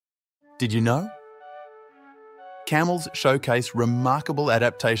Did you know? Camels showcase remarkable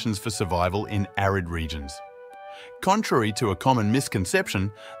adaptations for survival in arid regions. Contrary to a common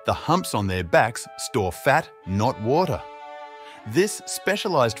misconception, the humps on their backs store fat, not water. This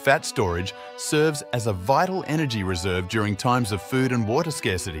specialized fat storage serves as a vital energy reserve during times of food and water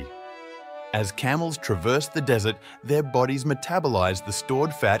scarcity. As camels traverse the desert, their bodies metabolize the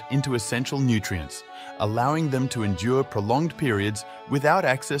stored fat into essential nutrients, allowing them to endure prolonged periods without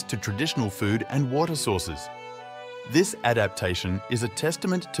access to traditional food and water sources. This adaptation is a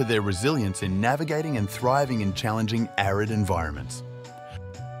testament to their resilience in navigating and thriving in challenging arid environments.